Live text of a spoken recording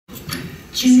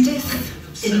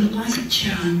Judith didn't like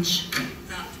change.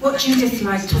 What Judith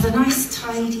liked was a nice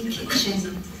tidy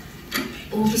kitchen,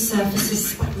 all the surfaces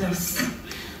spotless.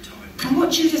 And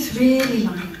what Judith really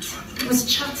liked was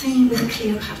chatting with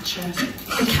Cleopatra,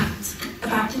 the cat,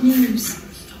 about the news.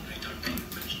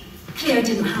 Cleo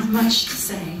didn't have much to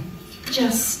say,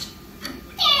 just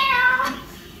meow,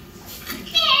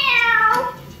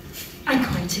 meow. I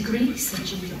quite agree, said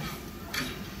Judith.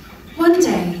 One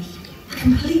day,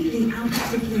 completely out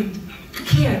of the blue,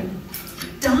 Cleo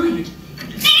died.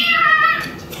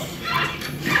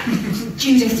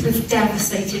 Judith was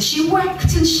devastated. She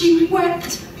wept and she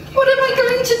wept. What am I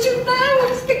going to do now?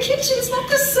 The kitchen's not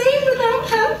the same without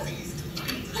her.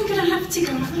 I'm going to have to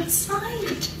go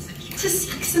outside to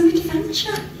seek some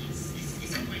adventure.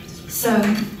 So,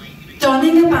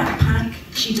 donning a backpack,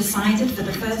 she decided for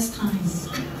the first time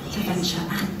to venture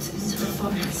out into the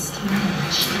forest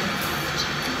where she lived.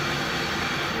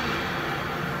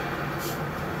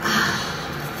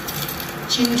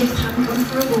 Judith hadn't gone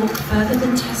for a walk further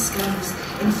than Tesco's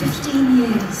in 15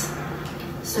 years.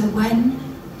 So when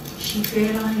she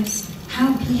realised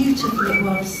how beautiful it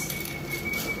was,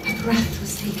 her breath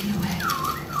was taken away.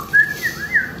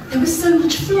 There was so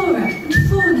much flora and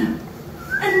fauna,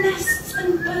 and nests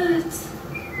and birds,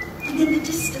 and in the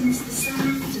distance the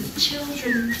sound of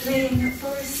children playing at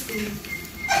forest school.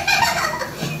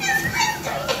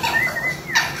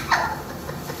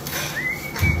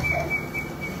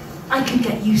 I could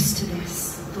get used to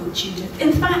this, thought Judith.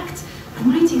 In fact, I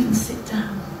might even sit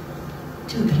down,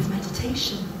 do a bit of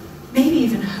meditation, maybe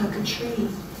even hug a tree.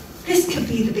 This could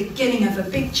be the beginning of a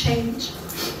big change.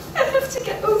 I have to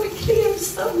get over Cleo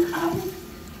somehow.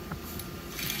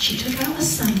 She took out a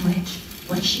sandwich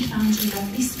when she found a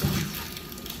lovely spot,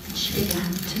 and she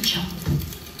began to chop.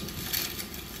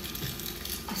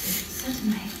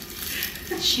 Suddenly,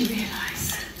 she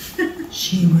realised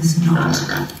she was not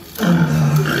alone.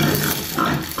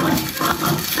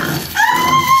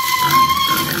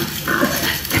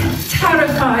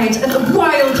 Terrified at the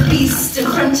wild beast in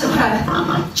front of her,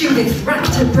 Judith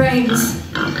racked her brains.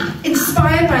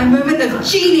 Inspired by a moment of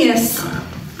genius,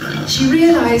 she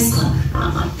realised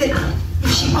that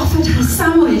if she offered her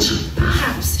sandwich,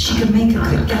 perhaps she could make a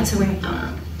quick getaway.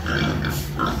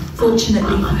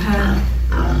 Fortunately for her,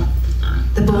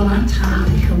 the boar liked ham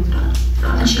and pickle,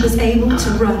 and she was able to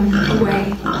run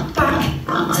away,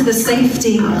 back to the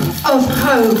safety of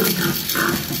home.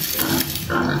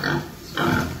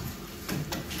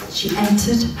 She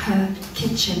entered her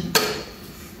kitchen.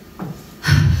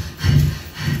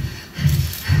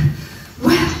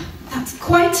 Well, that's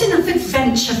quite enough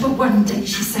adventure for one day,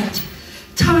 she said.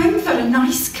 Time for a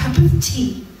nice cup of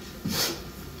tea.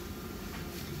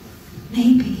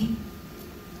 Maybe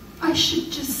I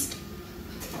should just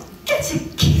get a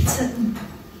kitten.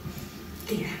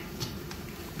 The end.